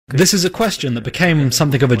This is a question that became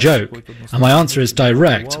something of a joke, and my answer is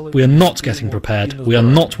direct. We are not getting prepared. We are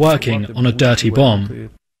not working on a dirty bomb.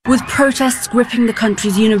 With protests gripping the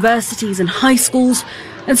country's universities and high schools,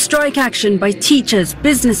 and strike action by teachers,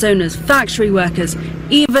 business owners, factory workers,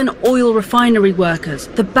 even oil refinery workers,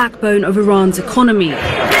 the backbone of Iran's economy.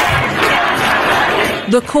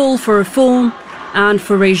 The call for reform and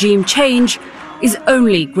for regime change is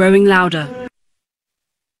only growing louder.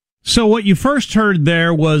 So what you first heard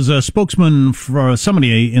there was a spokesman for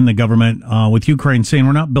somebody in the government with Ukraine saying,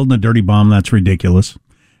 we're not building a dirty bomb, that's ridiculous.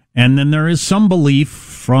 And then there is some belief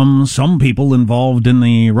from some people involved in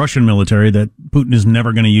the Russian military that Putin is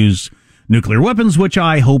never going to use nuclear weapons, which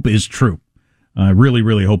I hope is true. I really,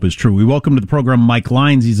 really hope is true. We welcome to the program Mike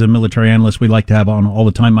Lyons. He's a military analyst we like to have on all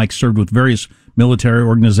the time. Mike served with various military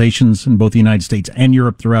organizations in both the United States and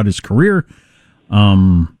Europe throughout his career.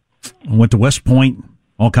 Went to West Point,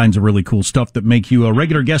 all kinds of really cool stuff that make you a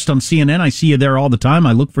regular guest on CNN. I see you there all the time.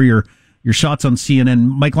 I look for your shots on CNN.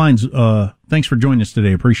 Mike Lyons, thanks for joining us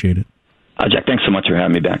today. Appreciate it. Jack, thanks so much for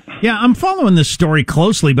having me back. Yeah, I'm following this story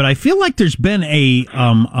closely, but I feel like there's been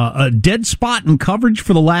a dead spot in coverage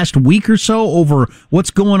for the last week or so over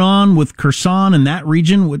what's going on with Kherson and that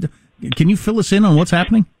region. Can you fill us in on what's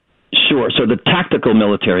happening? Sure. So the tactical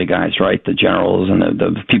military guys, right, the generals and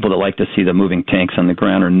the people that like to see the moving tanks on the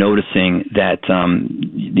ground are noticing that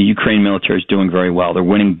the Ukraine military is doing very well. They're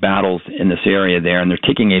winning battles in this area there, and they're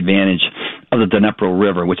taking advantage of the Dnepro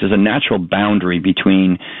River, which is a natural boundary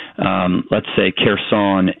between, let's say,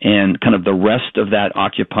 Kherson and kind of the rest of that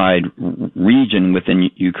occupied region within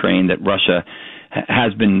Ukraine that Russia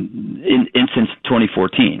has been in since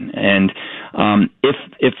 2014. And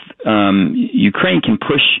if Ukraine can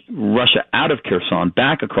push Russia out of Kherson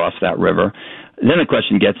back across that river, then the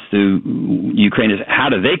question gets to Ukraine is how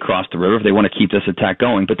do they cross the river if they want to keep this attack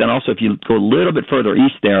going? But then also if you go a little bit further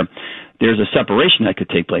east there's a separation that could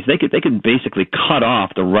take place. They could basically cut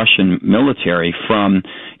off the Russian military from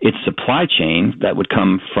its supply chain that would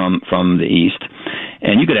come from the east,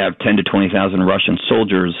 and you could have 10 to 20,000 Russian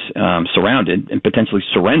soldiers surrounded and potentially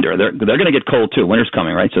surrender. They're going to get cold too. Winter's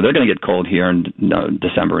coming, right? So they're going to get cold here in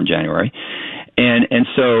December and January. And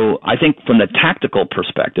so I think from the tactical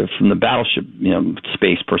perspective, from the battleship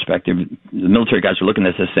space perspective, the military guys are looking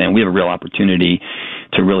at this as saying we have a real opportunity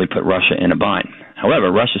to really put Russia in a bind.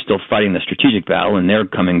 However, Russia's still fighting the strategic battle, and they're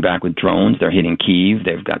coming back with drones. They're hitting Kyiv.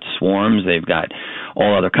 They've got swarms. They've got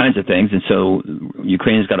all other kinds of things. And so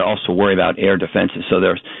Ukraine's got to also worry about air defenses. So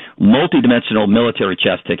there's multidimensional military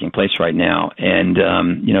chess taking place right now. And,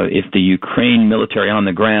 if the Ukraine military on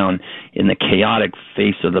the ground in the chaotic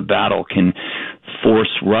face of the battle can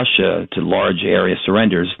force Russia to large area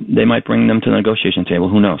surrenders, they might bring them to the negotiation table.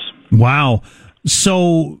 Who knows? Wow.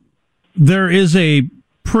 So there is a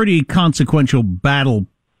pretty consequential battle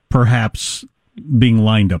perhaps being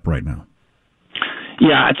lined up right now.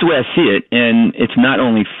 Yeah, that's the way I see it. And it's not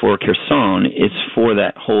only for Kherson, it's for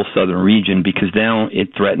that whole southern region because now it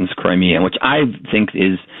threatens Crimea, which I think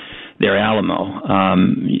is their Alamo.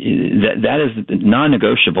 That is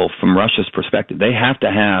non-negotiable from Russia's perspective. They have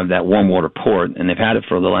to have that warm water port, and they've had it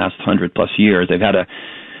for the last 100+ years. They've had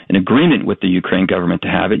an agreement with the Ukraine government to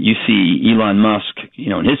have it. You see Elon Musk,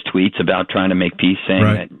 in his tweets about trying to make peace, saying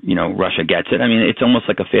right. that, Russia gets it. I mean, it's almost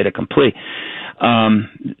like a fait accompli.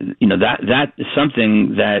 That is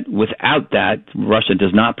something that without that, Russia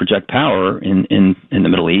does not project power in the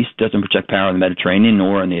Middle East, doesn't project power in the Mediterranean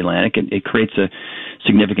nor in the Atlantic. It creates a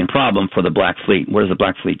significant problem for the Black Fleet. Where does the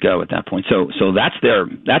Black Fleet go at that point? So that's their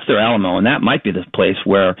Alamo, and that might be the place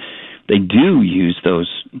where they do use those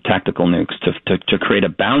tactical nukes to create a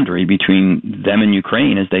boundary between them and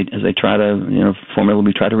Ukraine as they try to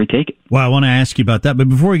formally try to retake it. Well, I want to ask you about that, but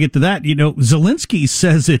before we get to that, Zelensky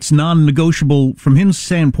says it's non-negotiable from his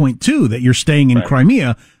standpoint too that you're staying in right.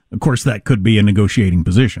 Crimea. Of course, that could be a negotiating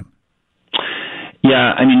position.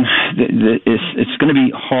 Yeah, I mean, it's going to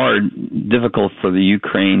be difficult for the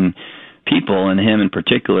Ukraine people, and him in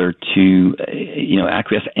particular, to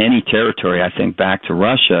acquiesce any territory, I think, back to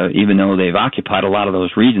Russia, even though they've occupied a lot of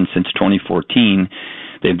those regions since 2014.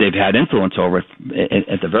 They've had influence over it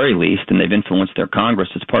at the very least, and they've influenced their Congress.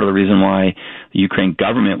 It's part of the reason why the Ukraine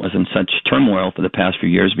government was in such turmoil for the past few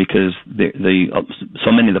years, because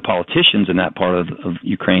so many of the politicians in that part of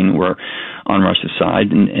Ukraine were on Russia's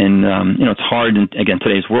side. And it's hard, again,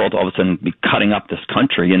 today's world, all of a sudden be cutting up this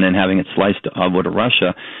country and then having it sliced over to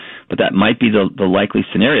Russia. But that might be the likely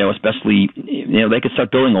scenario, especially, they could start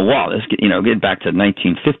building a wall. Let's get back to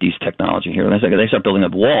 1950s technology here. They start building a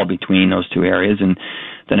wall between those two areas, and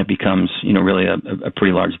then it becomes, really a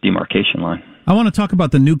pretty large demarcation line. I want to talk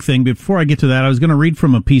about the nuke thing. Before I get to that, I was going to read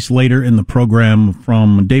from a piece later in the program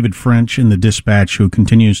from David French in the Dispatch, who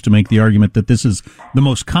continues to make the argument that this is the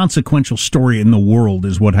most consequential story in the world,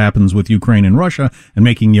 is what happens with Ukraine and Russia, and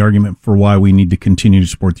making the argument for why we need to continue to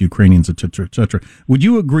support the Ukrainians, et cetera, et cetera. Would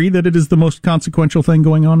you agree that it is the most consequential thing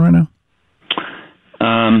going on right now?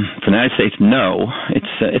 For the United States, no.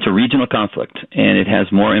 It's a regional conflict, and it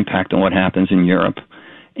has more impact on what happens in Europe.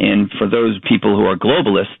 And for those people who are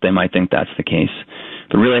globalists, they might think that's the case.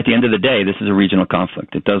 But really, at the end of the day, this is a regional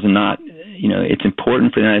conflict. It does not, it's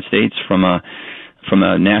important for the United States from a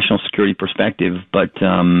national security perspective, but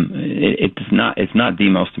it's not the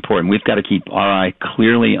most important. We've got to keep our eye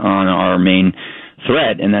clearly on our main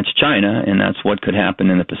threat, and that's China, and that's what could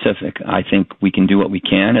happen in the Pacific. I think we can do what we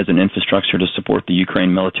can as an infrastructure to support the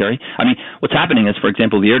Ukraine military. I mean, what's happening is, for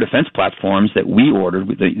example, the air defense platforms that we ordered,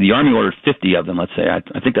 the Army ordered 50 of them, let's say.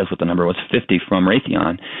 I think that's what the number was, 50 from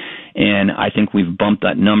Raytheon. And I think we've bumped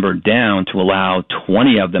that number down to allow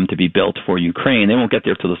 20 of them to be built for Ukraine. They won't get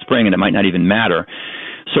there till the spring, and it might not even matter.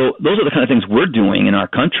 So those are the kind of things we're doing in our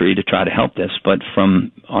country to try to help this. But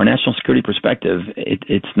from our national security perspective,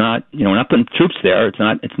 it's not, we're not putting troops there. It's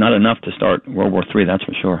not enough to start World War III, that's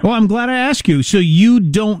for sure. Well, I'm glad I asked you. So you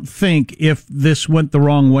don't think if this went the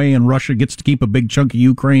wrong way and Russia gets to keep a big chunk of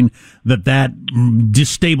Ukraine, that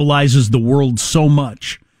destabilizes the world so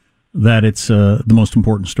much that it's the most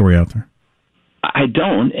important story out there? I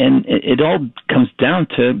don't, and it all comes down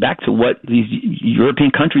to back to what these European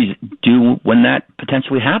countries do when that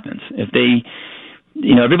potentially happens. If they,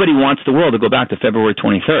 everybody wants the world to go back to February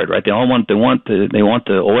 23rd, right? They want the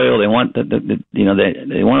oil, they want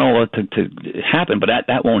they want all that to happen, but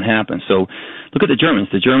that won't happen. So look at the Germans.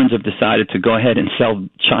 The Germans have decided to go ahead and sell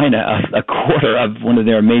China a quarter of one of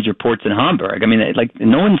their major ports in Hamburg. I mean,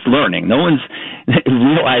 no one's learning. No one's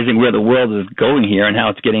realizing where the world is going here and how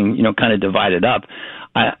it's getting, kind of divided up.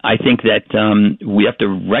 I think that we have to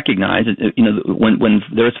recognize, when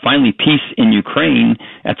there's finally peace in Ukraine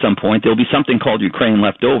at some point, there'll be something called Ukraine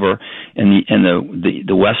left over, and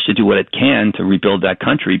the West should do what it can to rebuild that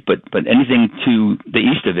country. But anything to the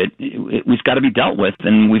east of it's got to be dealt with,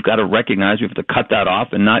 and we've got to recognize we have to cut that off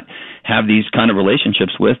and not have these kind of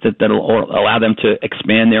relationships with that'll allow them to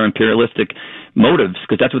expand their imperialistic motives,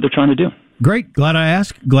 because that's what they're trying to do. Great. Glad I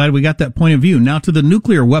asked. Glad we got that point of view. Now to the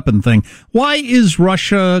nuclear weapon thing. Why is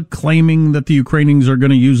Russia claiming that the Ukrainians are going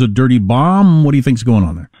to use a dirty bomb? What do you think's going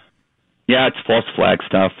on there? Yeah, it's false flag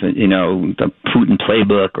stuff. The Putin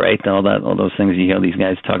playbook, right? All those things you hear these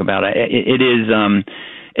guys talk about. It is.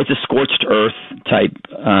 It's a scorched earth type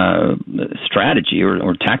strategy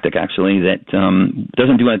or tactic, actually, that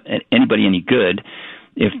doesn't do anybody any good.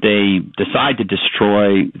 If they decide to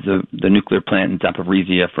destroy the nuclear plant in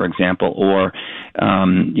Zaporizhia, for example, or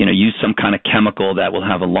use some kind of chemical that will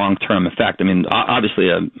have a long-term effect. I mean, obviously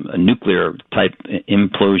a nuclear type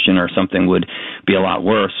implosion or something would be a lot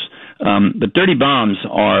worse. But dirty bombs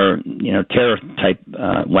are, terror type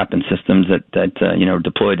weapon systems that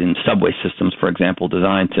deployed in subway systems, for example,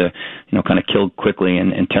 designed to, kind of kill quickly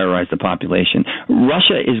and terrorize the population.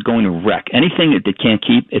 Russia is going to wreck anything that they can't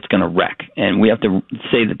keep. It's going to wreck, and we have to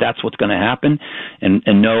say that that's what's going to happen, and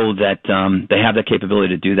know that they have the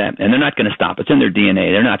capability to do that, and they're not going to stop. It's in their DNA.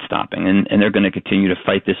 They're not stopping, and they're going to continue to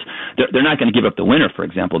fight this. They're not going to give up the winter, for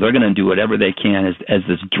example. They're going to do whatever they can as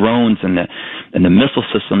this drones and the missile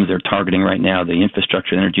systems they're targeting right now, the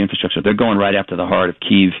infrastructure, energy infrastructure. They're going right after the heart of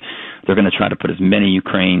Kyiv. They're going to try to put as many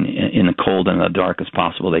Ukraine in the cold and the dark as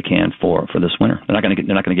possible they can for this winter. They're not going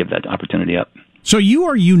to give that opportunity up. So you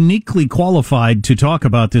are uniquely qualified to talk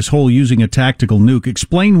about this whole using a tactical nuke.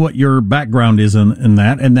 Explain what your background is in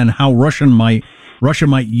that, and then how Russia might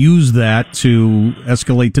use that to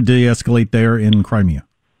de-escalate there in Crimea.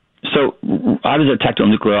 So I was a tactical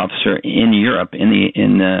nuclear officer in Europe in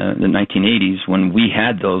the 1980s when we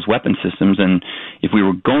had those weapon systems, and if we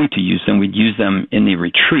were going to use them, we'd use them in the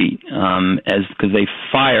retreat, because they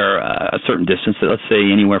fire a certain distance, let's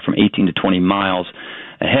say anywhere from 18 to 20 miles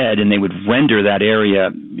ahead, and they would render that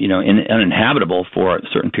area, uninhabitable for a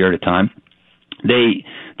certain period of time.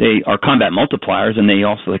 They are combat multipliers, and they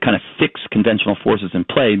kind of fix conventional forces in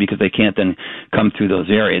play because they can't then come through those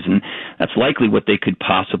areas, and that's likely what they could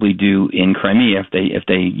possibly do in Crimea if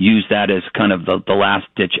they use that as kind of the last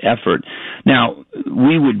ditch effort. Now,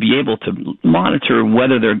 we would be able to monitor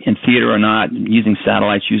whether they're in theater or not, using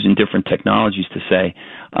satellites, using different technologies to say.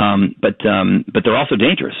 But they're also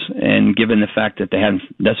dangerous, and given the fact that they haven't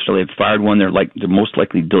necessarily fired one, they're most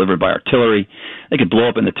likely delivered by artillery. They could blow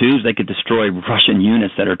up in the tubes. They could destroy Russian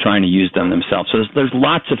units that are trying to use them themselves. So there's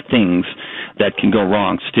lots of things that can go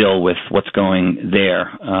wrong still with what's going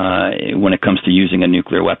there when it comes to using a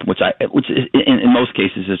nuclear weapon, which in most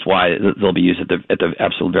cases is why they'll be used at the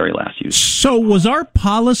absolute very last use. So was our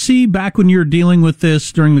policy back when you were dealing with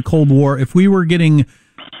this during the Cold War, if we were getting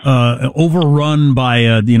overrun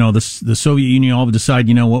by the Soviet Union, all of a decide,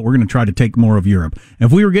 you know what, we're going to try to take more of Europe.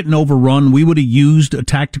 If we were getting overrun, we would have used a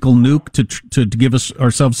tactical nuke to give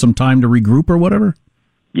ourselves some time to regroup or whatever?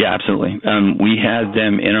 Yeah, absolutely. We had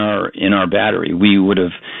them in our battery.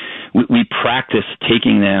 We practiced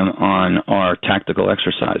taking them on our tactical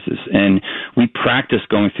exercises, and we practiced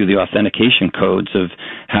going through the authentication codes of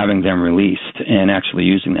having them released and actually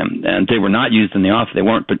using them. And they were not used in the offense. They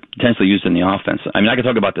weren't potentially used in the offense. I mean, I can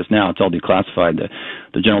talk about this now. It's all declassified.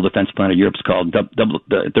 The General Defense Plan of Europe is called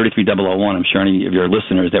 33001. I'm sure any of your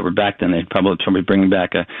listeners that were back then, they'd probably somebody bringing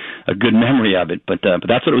back a good memory of it. But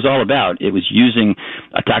that's what it was all about. It was using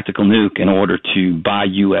a tactical nuke in order to buy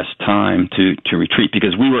U.S. time to retreat,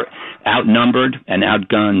 because we were outnumbered and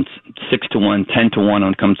outgunned 6-1, 10-1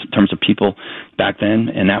 in terms of people back then,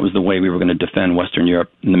 and that was the way we were going to defend Western Europe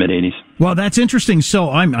in the mid-'80s. Well, that's interesting. So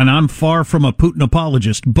I'm far from a Putin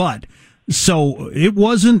apologist, but so it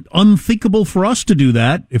wasn't unthinkable for us to do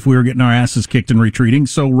that if we were getting our asses kicked and retreating,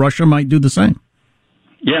 so Russia might do the same.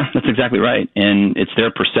 Yeah, that's exactly right. And it's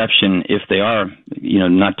their perception if they are,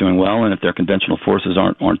 not doing well, and if their conventional forces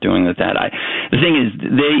aren't doing that. The thing is,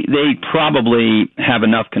 they probably have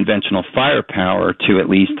enough conventional firepower to at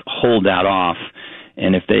least hold that off.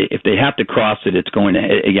 And if they have to cross it, it's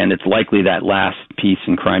likely that last piece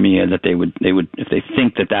in Crimea that they would if they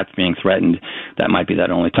think that that's being threatened, that might be that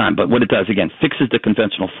only time. But what it does, again, fixes the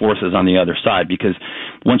conventional forces on the other side, because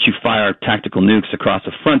once you fire tactical nukes across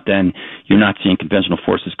the front, then you're not seeing conventional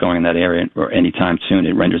forces going in that area or anytime soon.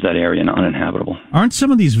 It renders that area uninhabitable. Aren't some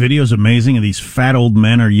of these videos amazing of these fat old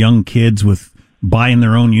men or young kids with buying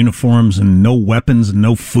their own uniforms and no weapons and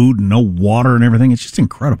no food and no water and everything? It's just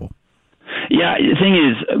incredible. Yeah, the thing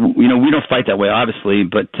is, we don't fight that way, obviously,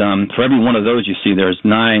 but for every one of those you see, there's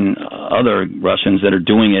 9 other Russians that are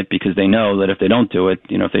doing it because they know that if they don't do it,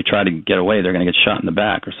 if they try to get away, they're going to get shot in the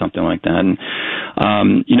back or something like that. And,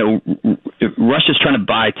 Russia's trying to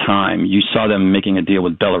buy time. You saw them making a deal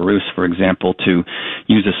with Belarus, for example, to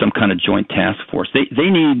use some kind of joint task force. They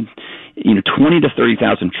need 20 to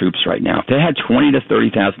 30,000 troops right now. If they had 20 to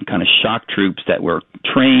 30,000 kind of shock troops that were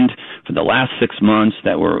trained for the last 6 months,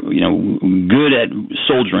 that were good at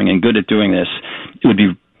soldiering and good at doing this, it would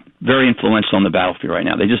be very influential on the battlefield right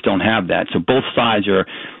now. They just don't have that. So both sides are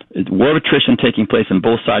war of attrition taking place, and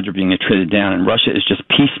both sides are being attrited down. And Russia is just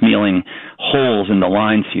piecemealing holes in the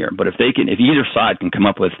lines here. But if either side can come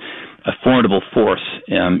up with a formidable force,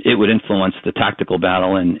 it would influence the tactical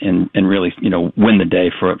battle and really, win the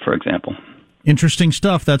day, for example. Interesting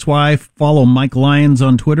stuff. That's why I follow Mike Lyons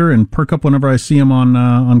on Twitter and perk up whenever I see him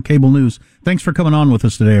on cable news. Thanks for coming on with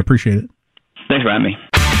us today. I appreciate it. Thanks for having me.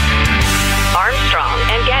 Armstrong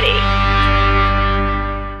and Getty.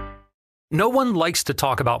 No one likes to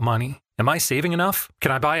talk about money. Am I saving enough?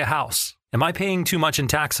 Can I buy a house? Am I paying too much in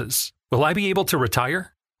taxes? Will I be able to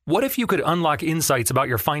retire? What if you could unlock insights about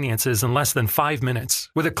your finances in less than 5 minutes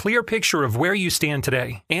with a clear picture of where you stand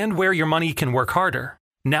today and where your money can work harder?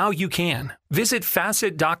 Now you can. Visit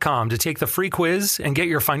Facet.com to take the free quiz and get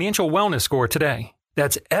your financial wellness score today.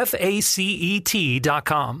 That's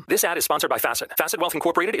FACET.com. This ad is sponsored by Facet. Facet Wealth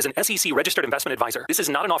Incorporated is an SEC registered investment advisor. This is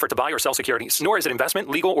not an offer to buy or sell securities, nor is it investment,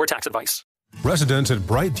 legal, or tax advice. Residents at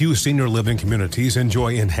Brightview Senior Living Communities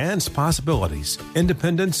enjoy enhanced possibilities,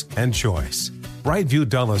 independence, and choice. Brightview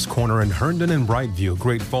Dulles Corner in Herndon and Brightview,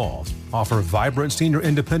 Great Falls, offer vibrant senior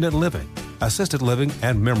independent living, assisted living,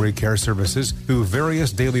 and memory care services through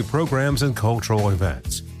various daily programs and cultural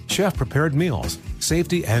events. Chef-prepared meals,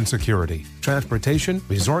 safety and security, transportation,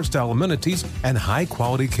 resort-style amenities, and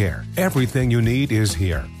high-quality care. Everything you need is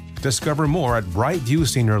here. Discover more at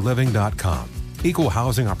brightviewseniorliving.com. Equal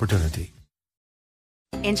housing opportunity.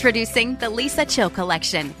 Introducing the Lisa Chill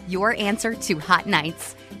Collection, your answer to hot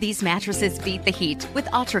nights. These mattresses beat the heat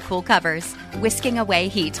with ultra-cool covers, whisking away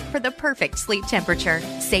heat for the perfect sleep temperature.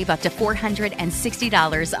 Save up to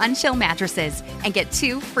 $460 on Chill mattresses and get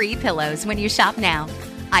 2 free pillows when you shop now.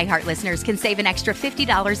 iHeart listeners can save an extra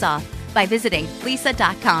 $50 off by visiting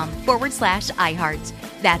lisa.com/iHeart.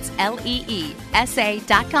 That's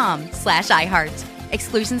LEESA.com/iHeart.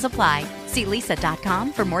 Exclusions apply. See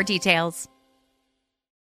lisa.com for more details.